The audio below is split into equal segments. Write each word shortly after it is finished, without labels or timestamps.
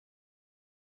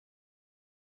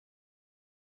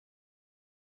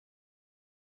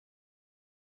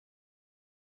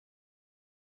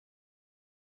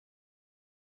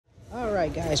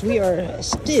Alright guys, we are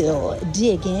still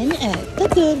digging at the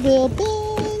Goodwill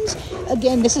bins.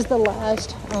 Again, this is the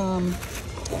last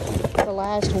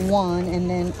one, and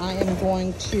then I am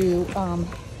going to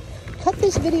cut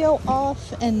this video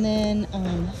off and then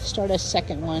start a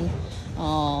second one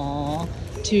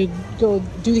to go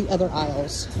do the other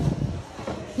aisles.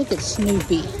 Look at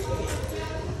Snoopy.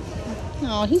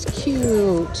 Oh, he's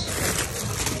cute.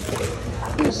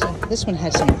 This one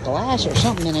has some glass or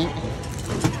something in it.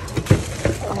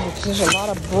 Oh, 'cause there's a lot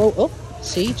of oh,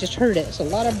 see, just heard it. It's a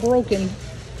lot of broken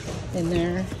in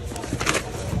there.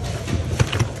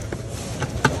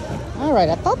 All right,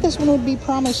 I thought this one would be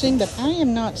promising, but I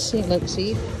am not seeing, let's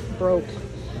see, broke.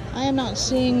 I am not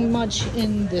seeing much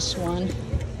in this one.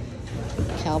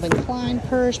 Calvin Klein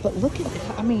purse, but look at,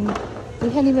 I mean, we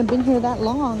hadn't even been here that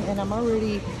long, and I'm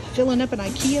already filling up an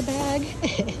IKEA bag.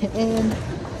 And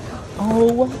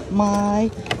oh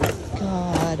my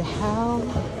God, how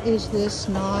is this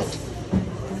not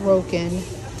broken?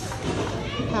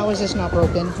 How is this not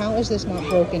broken? How is this not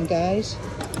broken, guys?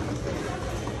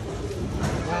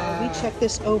 We checked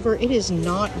this over. It is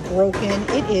not broken.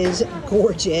 It is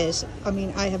gorgeous. I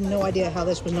mean, I have no idea how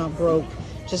this was not broke,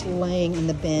 just laying in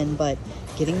the bin, but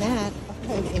getting that.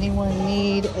 Okay, anyone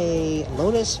need a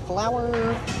lotus flower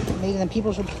made in the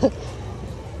People's Republic?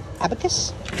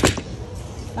 Abacus?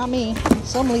 Not me,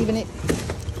 so I'm leaving it.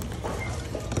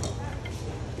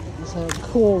 It's a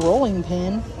cool rolling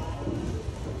pin.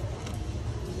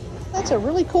 That's a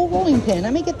really cool rolling pin.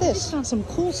 I may get this. I found some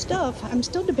cool stuff. I'm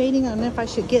still debating on if I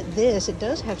should get this. It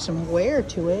does have some wear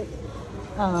to it.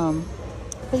 But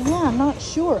yeah, I'm not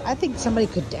sure. I think somebody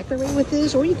could decorate with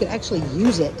this, or you could actually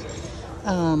use it.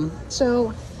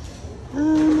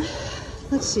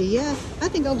 Let's see. Yeah, I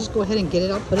think I'll just go ahead and get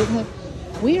it. I'll put it in the...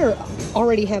 We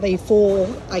already have a full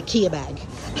IKEA bag.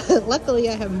 Luckily,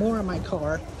 I have more in my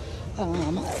car.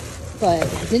 But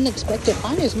didn't expect to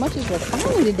find as much as we're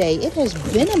finding today. It has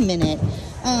been a minute,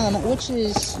 which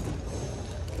is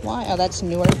why, oh, that's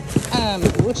newer,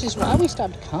 which is why we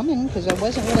stopped coming, because I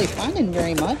wasn't really finding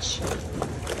very much.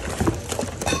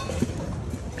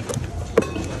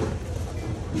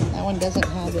 That one doesn't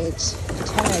have its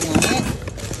tag on it.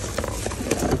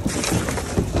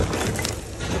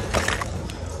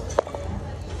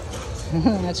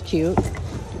 That's cute.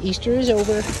 Easter is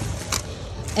over.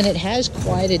 And it has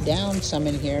quieted down some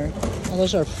in here. Oh,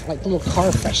 those are like little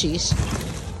car freshies.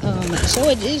 So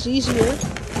it is easier.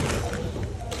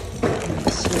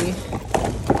 Let's see.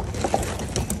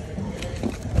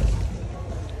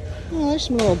 Oh, there's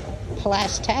some little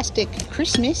plastastic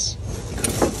Christmas.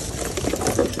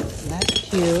 That's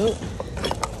cute.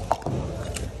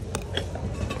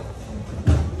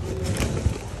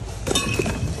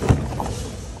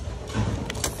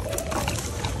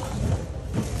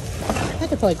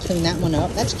 Probably clean that one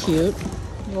up. That's cute.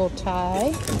 Little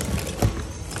tie.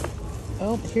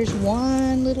 Oh, here's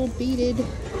one little beaded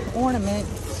ornament.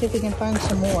 See if we can find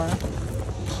some more.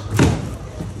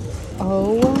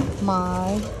 Oh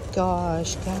my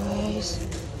gosh, guys.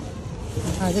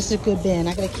 All right, this is a good bin.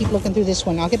 I gotta keep looking through this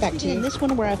one. I'll get back to you. And this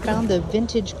one where I found the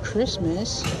vintage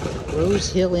Christmas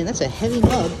Rose Hill Inn. That's a heavy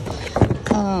mug.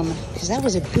 Because that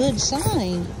was a good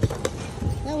sign.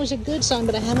 That was a good sign,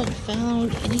 but I haven't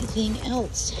found anything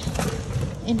else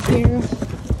in here.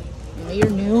 Yeah, you're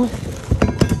new.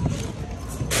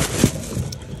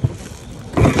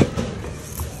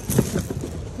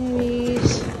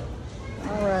 These.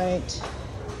 All right.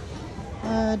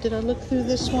 Did I look through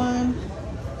this one?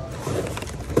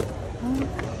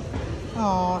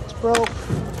 Oh, it's broke.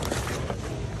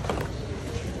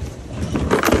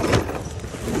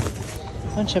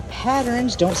 Bunch of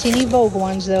patterns. Don't see any Vogue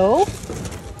ones though.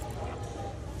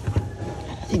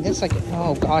 I think that's like,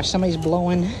 oh gosh, somebody's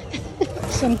blowing.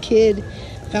 Some kid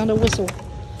found a whistle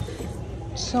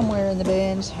somewhere in the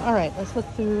bins. All right, let's look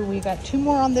through. We got two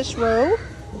more on this row.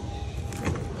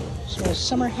 So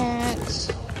summer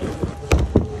hats.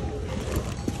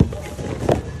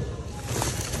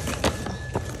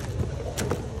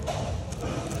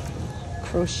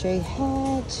 Crochet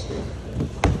hat.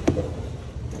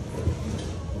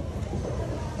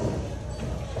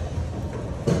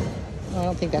 I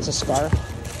don't think that's a scarf.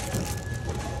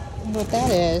 I wonder what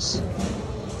that is.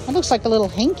 That looks like a little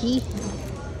hanky.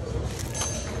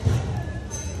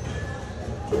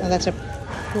 Oh, that's a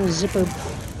little zipper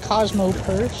Cosmo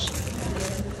purse.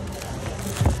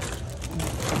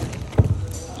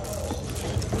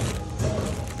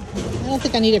 I don't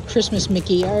think I need a Christmas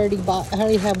Mickey. I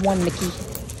already have one Mickey.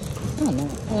 I don't know.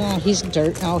 Oh, he's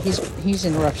dirt. Oh, he's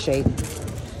in rough shape.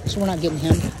 So we're not getting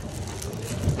him.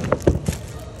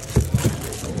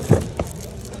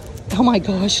 Oh my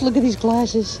gosh, look at these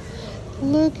glasses.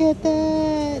 Look at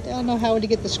that. I don't know how to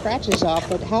get the scratches off,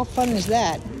 but how fun is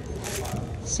that?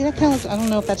 See, that kind of looks, I don't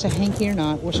know if that's a hanky or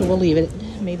not, so we'll leave it.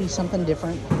 Maybe something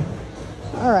different.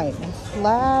 All right,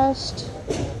 last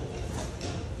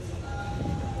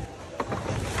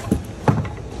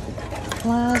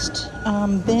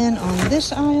bin on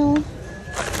this aisle.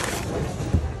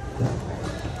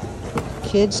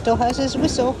 Kid still has his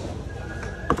whistle.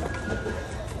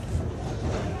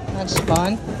 That's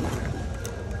fun.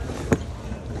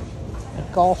 A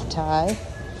golf tie.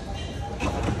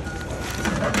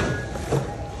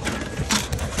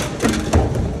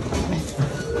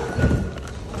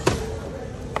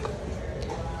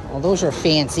 Oh, those are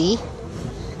fancy.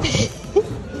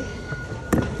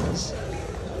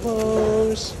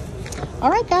 Clothes. All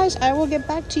right, guys, I will get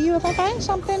back to you if I find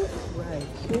something. Right,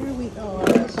 here we are.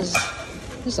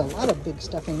 There's a lot of big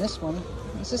stuff in this one.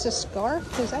 Is this a scarf?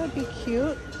 Because that would be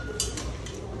cute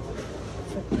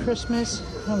for Christmas.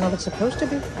 I don't know what it's supposed to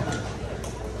be.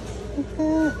 Like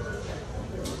that.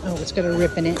 Oh, it's got a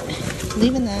rip in it.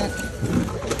 Leaving that.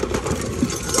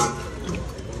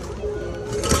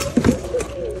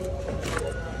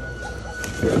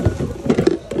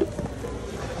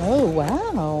 Oh,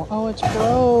 wow. Oh, it's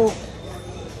broke.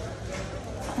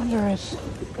 I wonder if...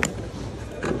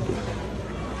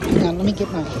 Hang on, let me get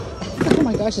my... Oh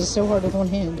my gosh, it's so hard with one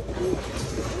hand.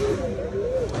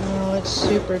 Oh, it's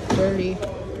super dirty.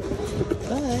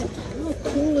 But how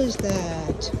cool is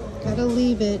that? Gotta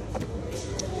leave it.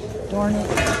 Darn it.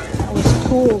 That was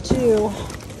cool too.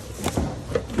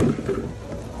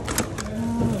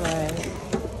 Alright.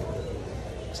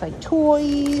 Looks like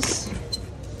toys.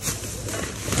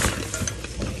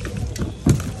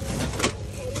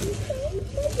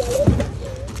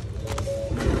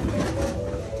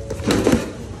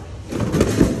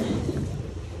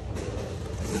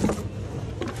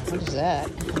 What is that?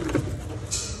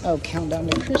 Oh, countdown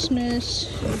to Christmas.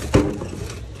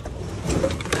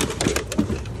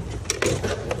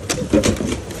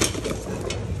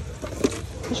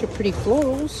 These are pretty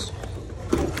florals.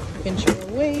 Pinch your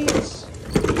waist.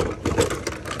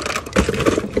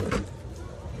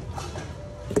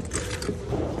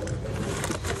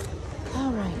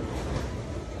 All right.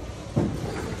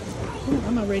 Ooh,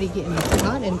 I'm already getting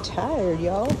hot and tired,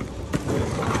 y'all.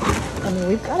 I mean,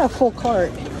 we've got a full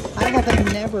cart. I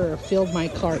haven't never filled my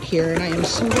cart here, and I am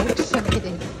so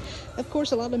excited. Of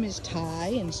course, a lot of them is tie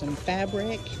and some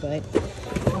fabric, but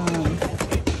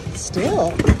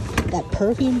still, that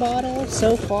perfume bottle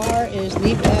so far is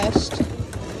the best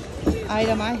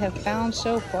item I have found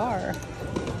so far.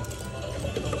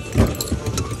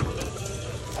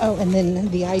 Oh, and then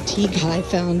the IT guy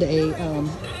found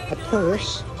a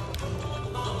purse.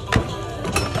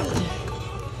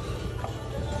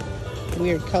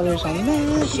 Weird colors on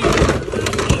that.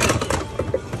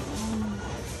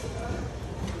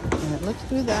 Look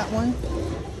through that one.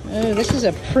 Oh, this is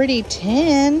a pretty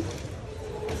tin.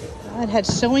 It had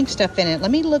sewing stuff in it. Let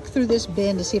me look through this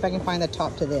bin to see if I can find the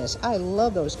top to this. I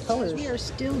love those colors. We are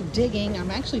still digging.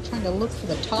 I'm actually trying to look for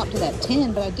the top to that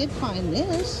tin, but I did find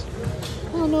this.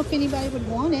 I don't know if anybody would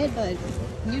want it, but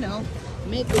you know,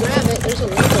 make grab it. There's a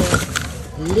lot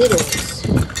of littles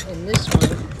in this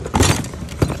one.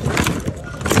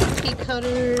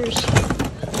 Cutters.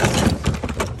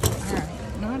 Alright,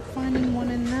 not finding one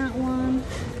in that one.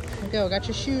 There we go, got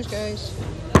your shoes, guys.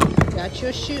 Got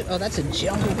your shoe. Oh, that's a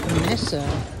jungle mess up.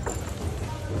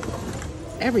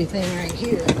 Everything right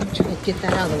here. I'm trying to get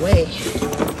that out of the way.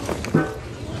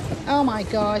 Oh my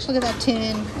gosh, look at that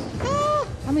tin. Ah,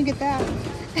 I'm gonna get that.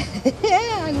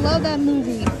 Yeah, I love that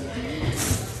movie.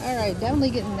 Alright,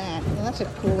 definitely getting that. Well, that's a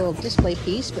cool little display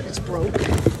piece, but it's broke.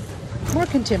 More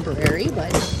contemporary,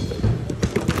 but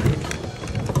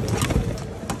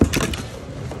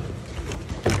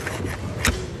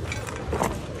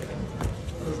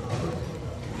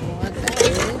what that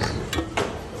is.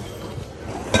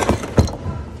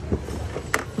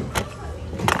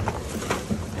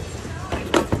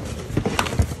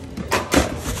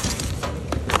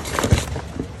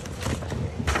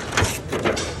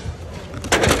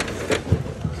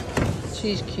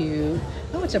 She's cute.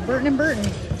 Oh, it's a Burton and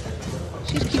Burton.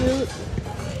 She's cute.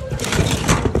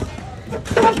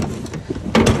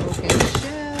 Okay,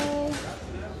 shell.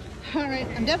 All right,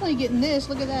 I'm definitely getting this.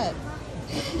 Look at that.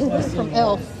 From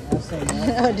Elf.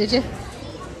 Oh, did you?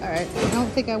 All right. I don't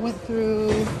think I went through.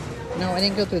 No, I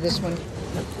didn't go through this one.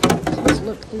 So let's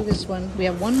look through this one. We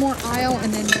have one more aisle,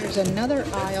 and then there's another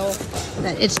aisle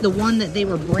that it's the one that they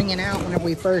were bringing out whenever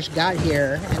we first got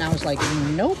here, and I was like,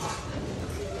 nope.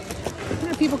 I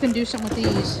wonder if people can do something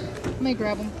with these. Let me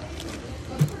grab them.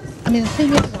 I mean, the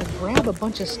thing is, I'll grab a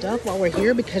bunch of stuff while we're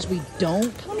here because we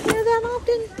don't come here that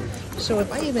often. So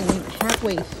if I even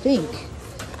halfway think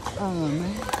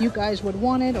you guys would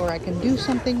want it or I can do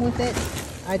something with it,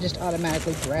 I just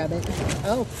automatically grab it.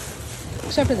 Oh,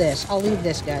 except for this. I'll leave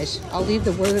this, guys. I'll leave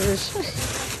the whirlers.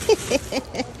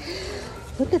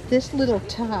 Look at this little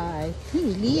tie.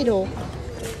 He's little.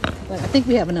 But I think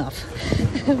we have enough.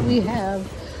 We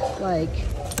have like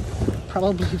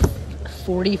probably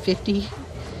 40, 50,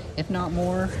 if not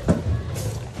more.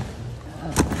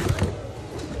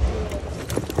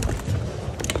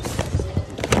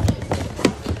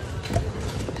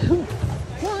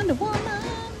 Wonder Woman.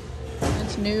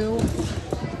 That's new.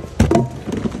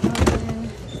 Okay.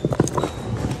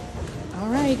 All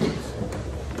right.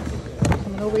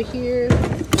 Coming over here.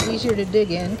 It's easier to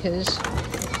dig in because it's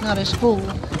not as full.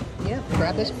 Yep.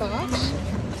 Grab this box.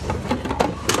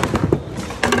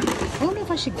 I don't know if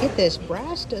I should get this.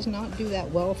 Brass does not do that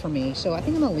well for me, so I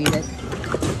think I'm gonna leave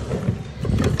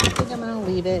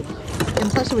it.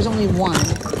 And plus, there was only one.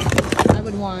 I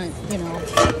would want, you know,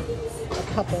 a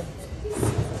couple.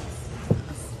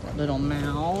 That little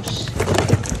mouse.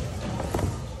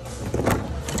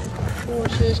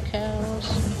 Horses, cows.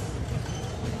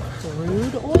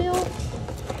 Crude oil?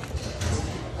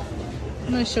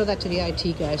 I'm going to show that to the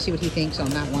IT guy, see what he thinks on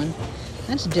that one.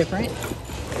 That's different.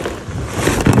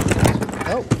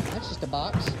 Oh, that's just a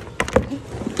box.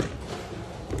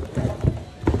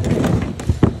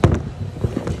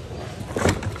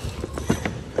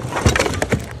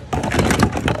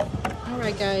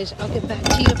 Alright guys, I'll get back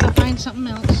to you if I find something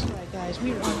else. Alright guys,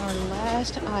 we are on our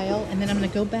last aisle, and then I'm going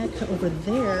to go back over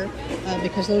there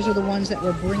because those are the ones that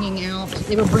we're bringing out.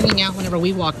 They were bringing out whenever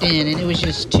we walked in, and it was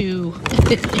just too...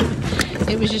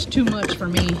 it was just too much for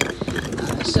me.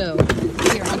 So,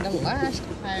 we are on the last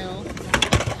aisle.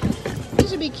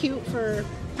 These would be cute for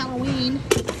Halloween.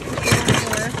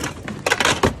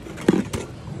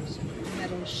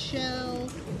 Metal shell,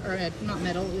 or not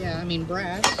metal, yeah, I mean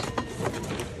brass.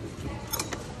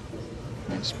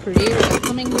 That's pretty.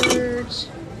 Hummingbirds.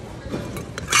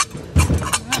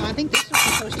 Oh, I think this was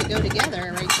supposed to go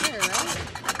together right there, right?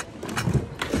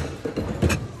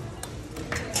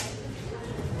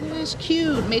 That's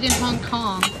cute. Made in Hong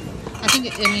Kong. I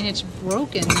mean, it's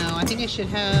broken though. I think it should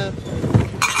have...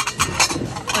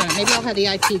 maybe I'll have the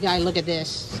IT guy look at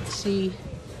this. See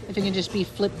if it can just be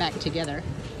flipped back together.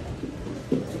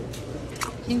 I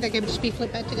think that can just be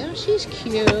flipped back together. She's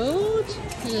cute.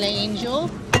 Little angel.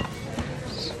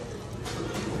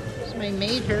 Somebody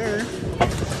made her.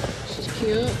 She's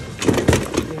cute.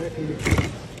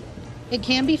 It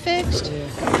can be fixed?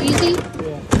 Yeah. Easy?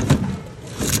 Yeah.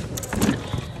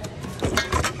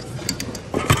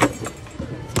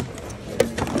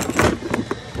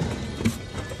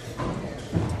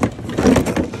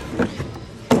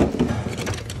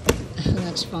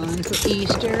 That's fun for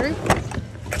Easter.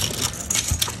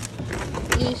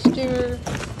 Easter.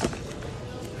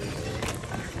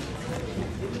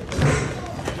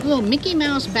 A little Mickey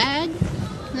Mouse bag.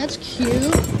 That's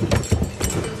cute.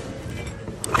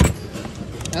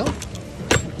 Oh,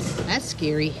 that's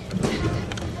scary.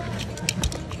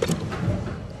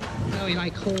 Oh, he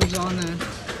like holds on the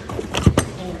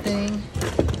whole thing.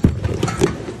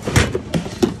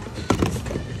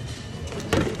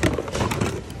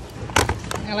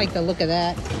 I like the look of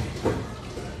that.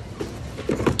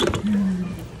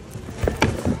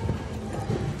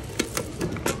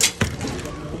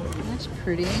 That's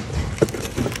pretty.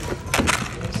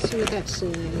 Let's see what that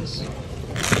says.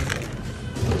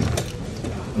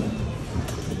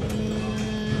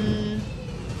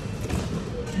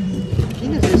 I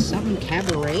think it says something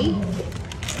cabaret.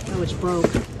 Oh, it's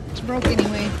broke. It's broke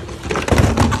anyway.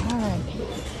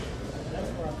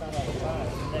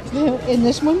 Alright. In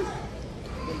this one?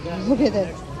 Look at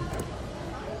that.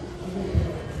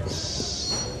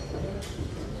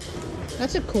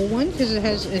 That's a cool one because it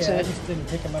has. It's I just didn't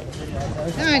pick them up.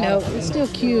 I know. It's still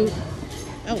cute.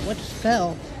 Oh, what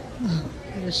fell? Oh,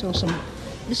 I just saw some.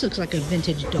 This looks like a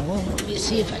vintage doll. Let me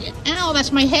see if I can. Ow!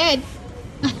 That's my head.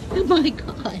 Oh my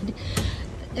god.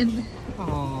 And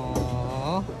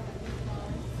aww,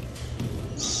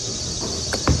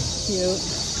 cute.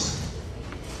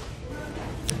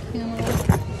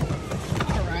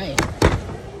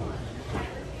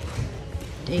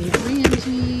 Dave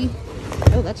Ramsey.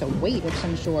 Oh, that's a weight of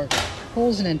some sort.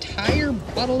 Holds an entire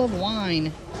bottle of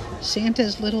wine.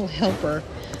 Santa's little helper.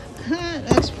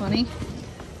 That's funny.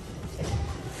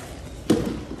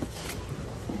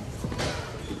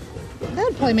 That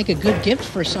would probably make a good gift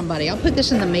for somebody. I'll put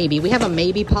this in the maybe. We have a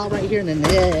maybe pile right here, and then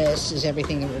this is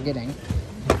everything that we're getting.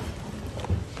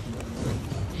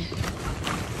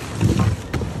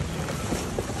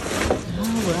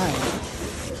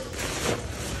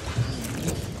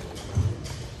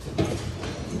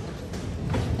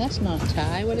 not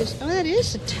tie. What is... Oh, that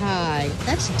is a tie.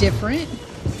 That's different.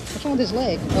 What's wrong with his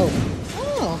leg? Oh.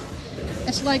 Oh.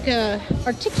 That's like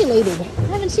articulated. I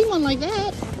haven't seen one like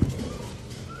that.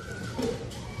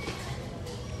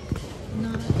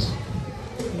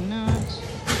 Not.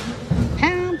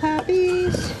 Pound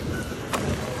puppies.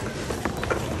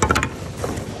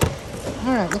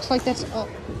 Alright, looks like that's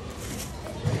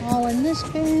all in this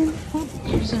bin. Oh,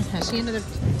 I see another.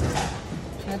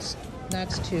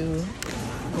 That's too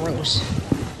gross.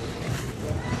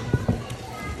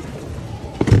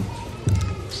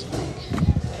 Looks like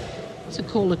it's a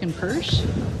cool looking purse.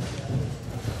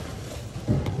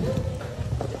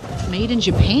 Made in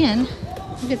Japan.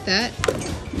 Look at that.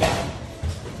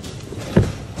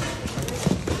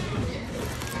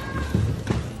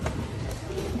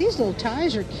 These little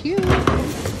ties are cute.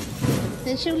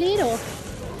 They're so little.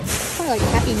 Probably like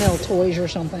Happy Meal toys or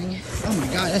something. Oh my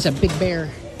god, that's a big bear.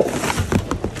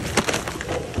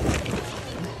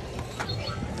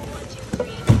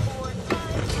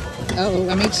 Uh-oh,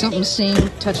 I made something sing,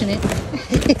 touching it.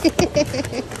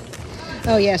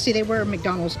 Oh yeah, see, they were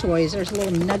McDonald's toys. There's a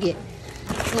little nugget.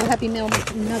 A little Happy Meal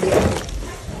nugget.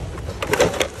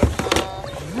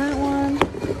 That one.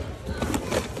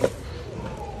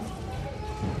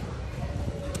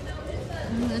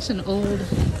 Oh, that's an old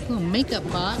little makeup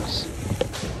box.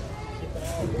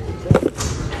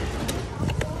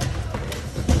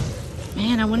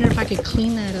 Man, I wonder if I could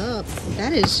clean that up.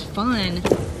 That is fun.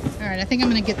 Alright, I think I'm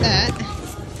going to get that.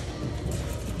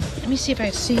 Let me see if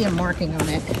I see a marking on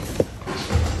it.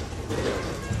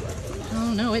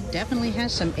 Oh no, it definitely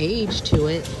has some age to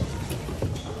it.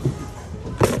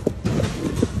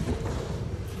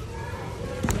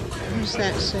 What does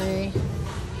that say?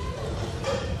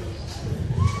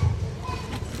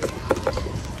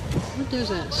 What does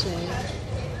that say?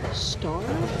 Star? I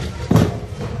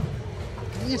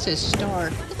think it says star. I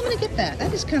think I'm going to get that.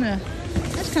 That's kind of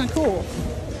cool.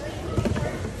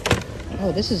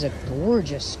 Oh, this is a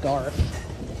gorgeous scarf.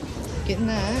 Getting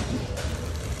that.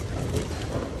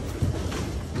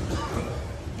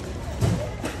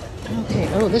 Okay,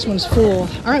 oh, this one's full.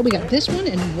 All right, we got this one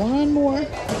and one more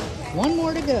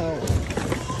to go.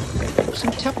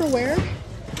 Some Tupperware.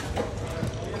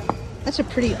 That's a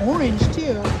pretty orange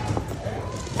too.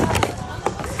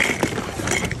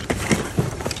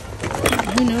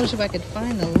 Who knows if I could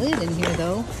find the lid in here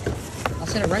though. I'll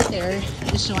set it right there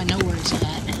just so I know where it's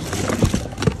at.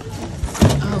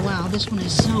 Oh wow, this one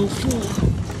is so full.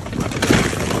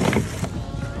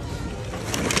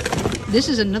 This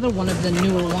is another one of the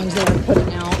newer ones they were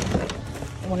putting out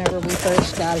whenever we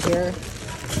first got here.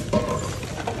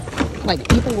 Like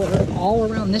people were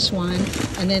all around this one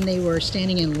and then they were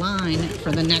standing in line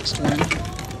for the next one.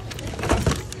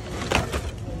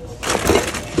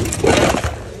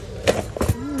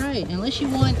 Alright, unless you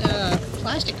want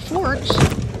plastic forks,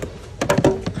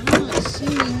 I'm not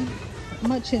seeing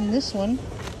much in this one.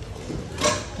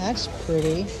 That's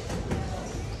pretty.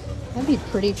 That'd be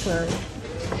pretty for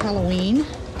Halloween.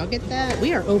 I'll get that.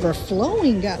 We are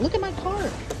overflowing, guys. Look at my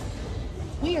cart.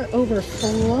 We are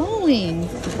overflowing.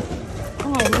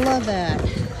 Oh, I love that.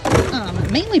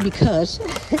 Mainly because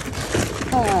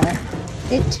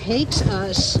it takes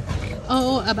us,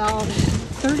 about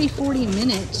 30-40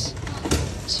 minutes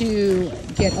to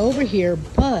get over here,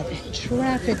 but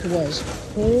traffic was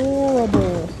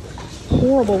horrible.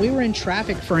 Horrible. We were in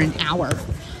traffic for an hour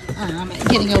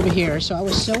getting over here, so I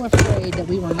was so afraid that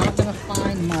we were not going to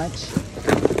find much,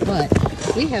 but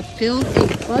we have filled a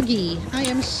buggy. I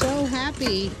am so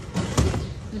happy.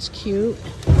 That's cute.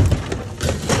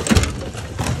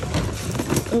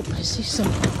 Oh, I see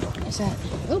some. Is that?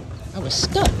 Oh, I was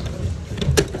stuck.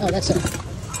 Oh, that's a.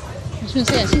 I was going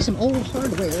to say I see some old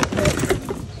hardware, but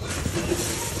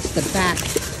it's the back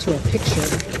to a picture.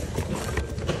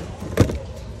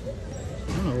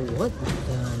 Oh, what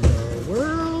the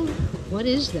world? What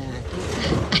is that?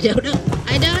 I don't know.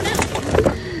 I don't know.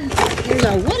 There's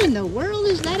a what in the world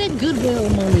is that at Goodwill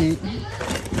moment.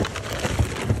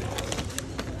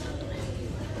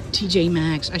 TJ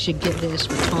Maxx. I should get this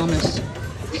for Thomas.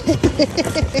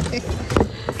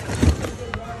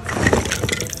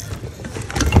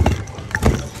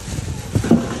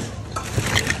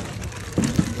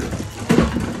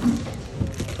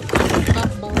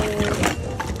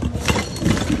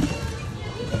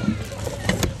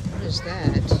 What is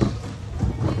that?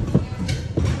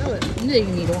 Oh, a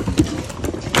knitting needle.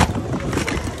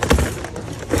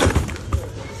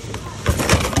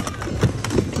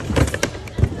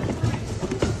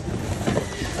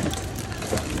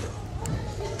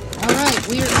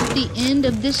 We are at the end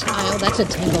of this aisle. That's a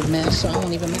tangled mess, so I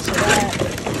won't even mess with that.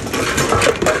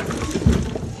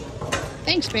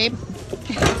 Thank Thanks, babe.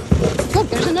 Look,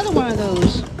 there's another one of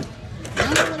those.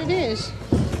 I don't know what it is.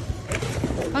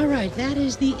 All right, that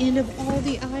is the end of all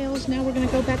the aisles. Now we're going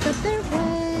to go back up their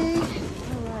way.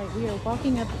 All right, we are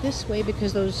walking up this way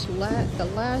because the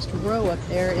last row up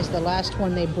there is the last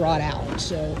one they brought out.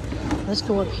 So let's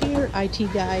go up here.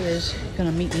 IT guy is going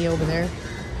to meet me over there.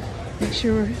 Make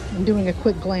sure I'm doing a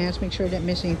quick glance, make sure I didn't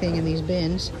miss anything in these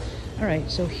bins. All right,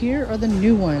 so here are the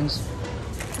new ones.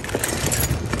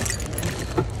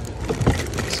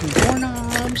 Some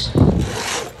doorknobs,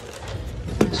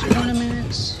 some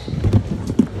ornaments.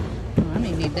 Oh, I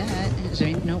may need that. Is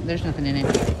there, nope, there's nothing in it.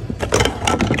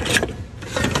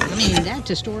 I may need that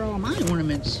to store all my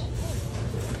ornaments.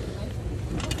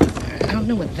 I don't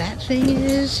know what that thing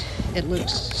is. It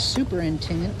looks super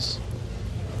intense.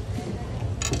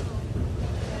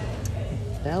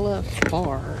 Bella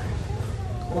Far.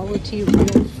 Quality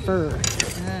real fur.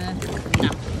 No.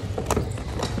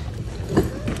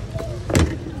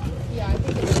 Yeah, I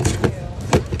think it is too.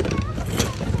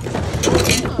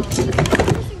 Oh,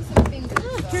 I'm missing some fingers.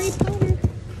 Oh, Harry Potter.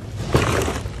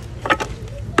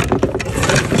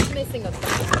 I'm missing a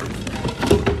finger.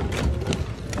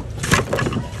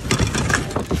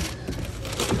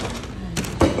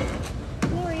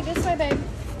 Lori, this way, babe.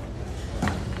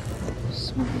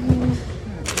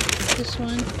 This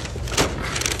one.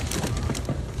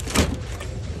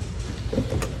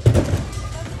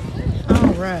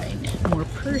 All right, more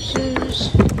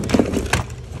purses.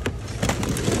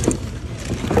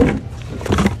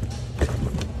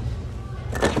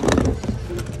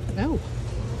 Oh,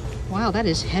 wow, that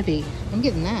is heavy. I'm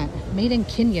getting that. Made in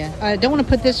Kenya. I don't want to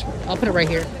put this, I'll put it right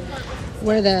here,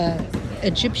 where the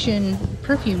Egyptian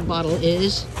perfume bottle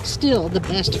is. Still the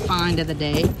best find of the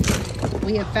day.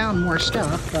 We have found more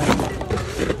stuff, but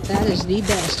that is the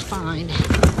best find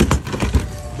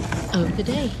of the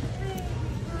day.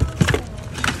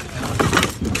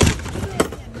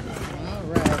 All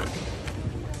right.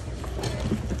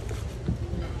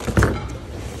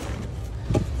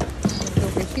 So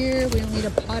over here, we don't need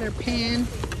a pot or pan.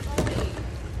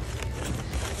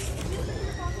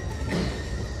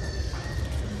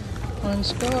 One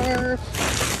scarf.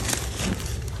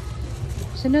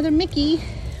 It's another Mickey.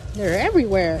 They're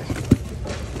everywhere.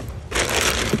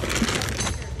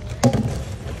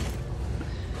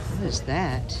 What is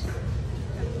that?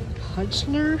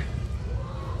 Hudstler?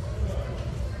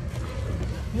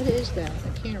 What is that? I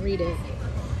can't read it.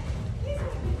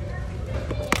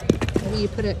 Maybe you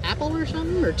put an apple or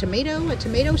something, or tomato, a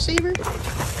tomato saver?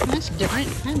 That's different.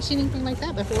 I haven't seen anything like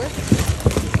that before.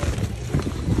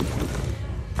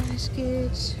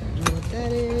 Baskets. I don't know what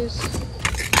that is.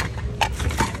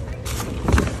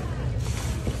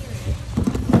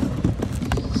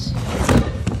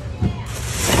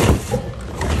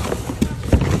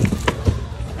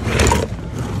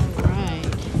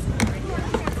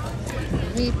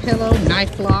 Pillow,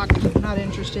 knife block, not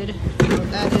interested. I don't know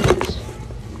what that is.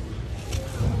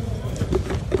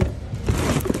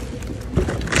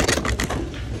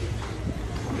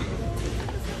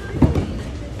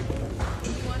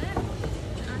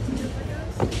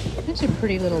 That's a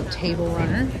pretty little table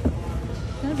runner.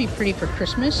 That'd be pretty for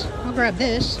Christmas. I'll grab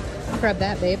this. I'll grab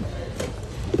that, babe.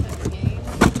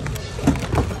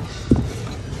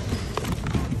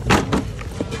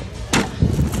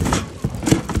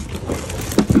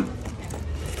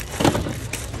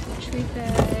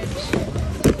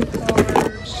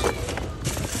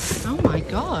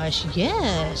 Gosh,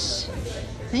 yes.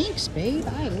 Thanks, babe.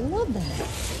 I love that.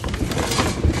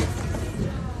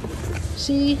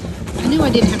 See, I knew I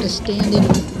didn't have to stand in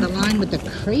the line with the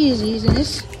crazies in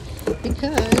this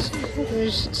because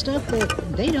there's stuff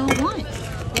that they don't want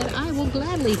that I will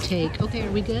gladly take. Okay,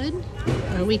 are we good?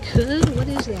 Are we good? What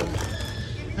is that?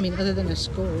 I mean, other than a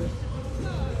skull.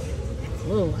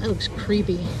 Whoa, that looks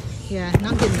creepy. Yeah,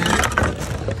 not getting that.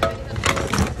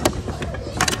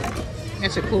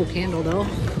 That's a cool candle, though.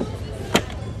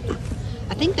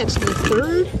 I think that's the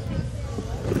third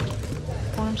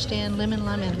farm stand lemon,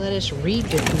 lime, and lettuce reed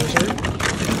diffuser.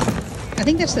 I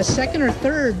think that's the second or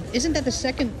third. Isn't that the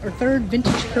second or third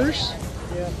vintage purse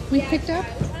we picked up?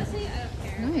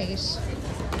 Nice.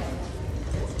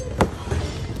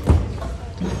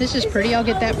 This is pretty. I'll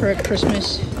get that for a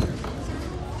Christmas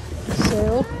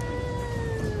sale.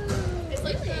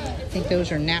 I think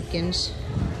those are napkins.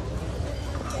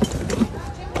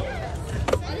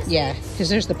 Yeah, because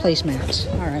there's the placemats.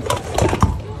 All right.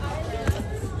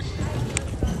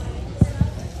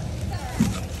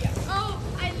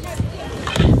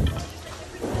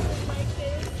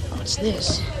 What's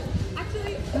this?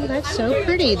 Oh, that's so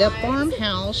pretty. The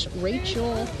farmhouse,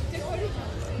 Rachel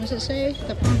does it say?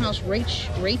 The farmhouse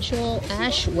Rachel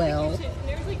Ashwell.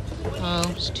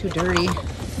 Oh, it's too dirty.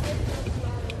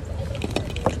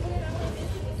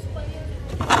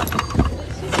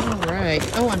 Alright.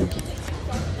 Oh,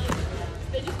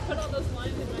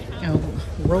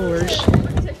 rollers.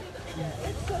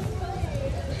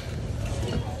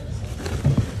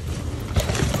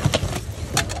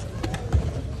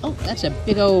 Oh, that's a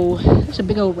big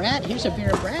old rat. Here's a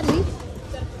Vera Bradley.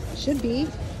 Should be.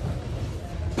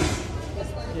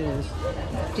 Yes.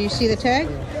 Do you see the tag?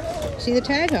 See the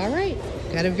tag? All right.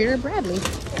 Got a Vera Bradley.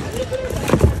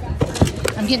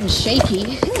 I'm getting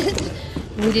shaky.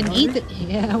 We didn't eat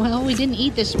we didn't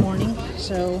eat this morning,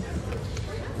 so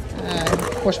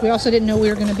of course we also didn't know we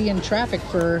were going to be in traffic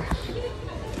for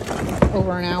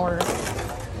over an hour.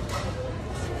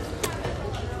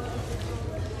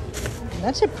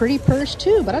 That's a pretty purse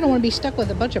too, but I don't want to be stuck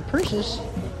with a bunch of purses.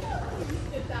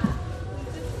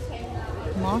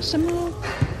 Mossimo?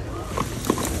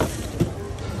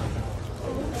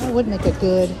 That would make a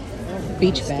good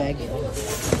beach bag.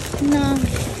 No.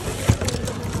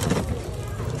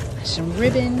 Some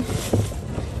ribbon.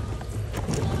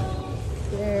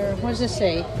 There. What does this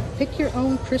say? Pick your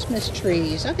own Christmas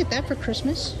trees. I'll get that for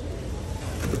Christmas.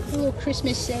 A little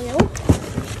Christmas sale.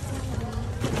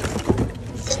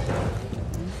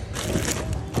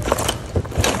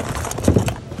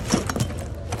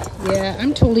 Yeah,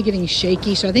 I'm totally getting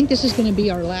shaky, so I think this is going to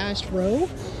be our last row,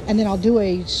 and then I'll do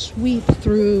a sweep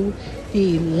through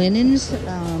the linens,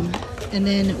 and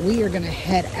then we are going to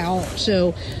head out.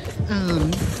 So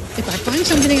if I find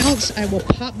something else, I will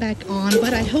pop back on,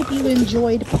 but I hope you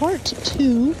enjoyed part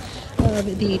 2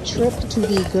 of the trip to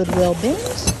the Goodwill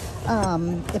bins.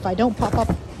 If I don't pop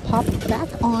back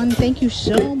on, thank you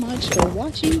so much for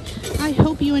watching. I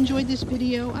hope you enjoyed this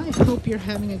video. I hope you're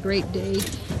having a great day,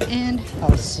 and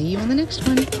I'll see you on the next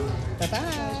one.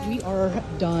 Bye-bye. We are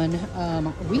done.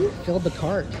 We filled the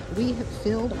cart. We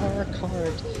filled our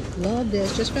cart. Love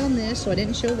this. Just found this, so I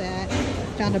didn't show that.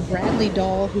 Found a Bradley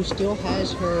doll who still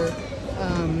has her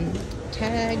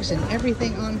tags and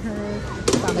everything on her.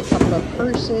 Found a couple of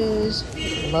purses.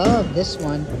 Love this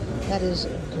one. That is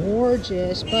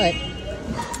gorgeous, but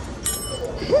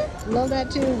love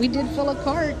that too. We did fill a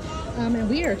cart, and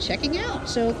we are checking out.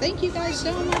 So thank you guys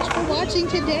so much for watching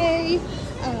today.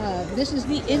 This is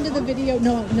the end of the video.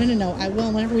 No. I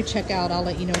will, whenever we check out, I'll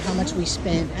let you know how much we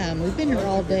spent. We've been here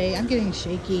all day. I'm getting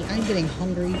shaky. I'm getting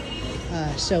hungry.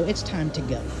 So it's time to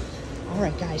go. All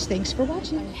right, guys. Thanks for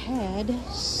watching. I had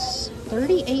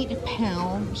 38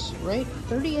 pounds, right?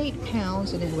 38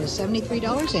 pounds, and it was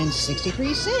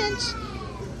 $73.63.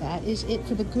 That is it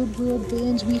for the Goodwill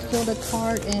bins. We filled a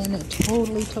cart and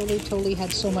totally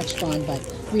had so much fun. But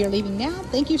we are leaving now.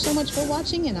 Thank you so much for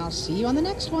watching, and I'll see you on the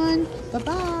next one.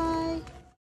 Bye-bye.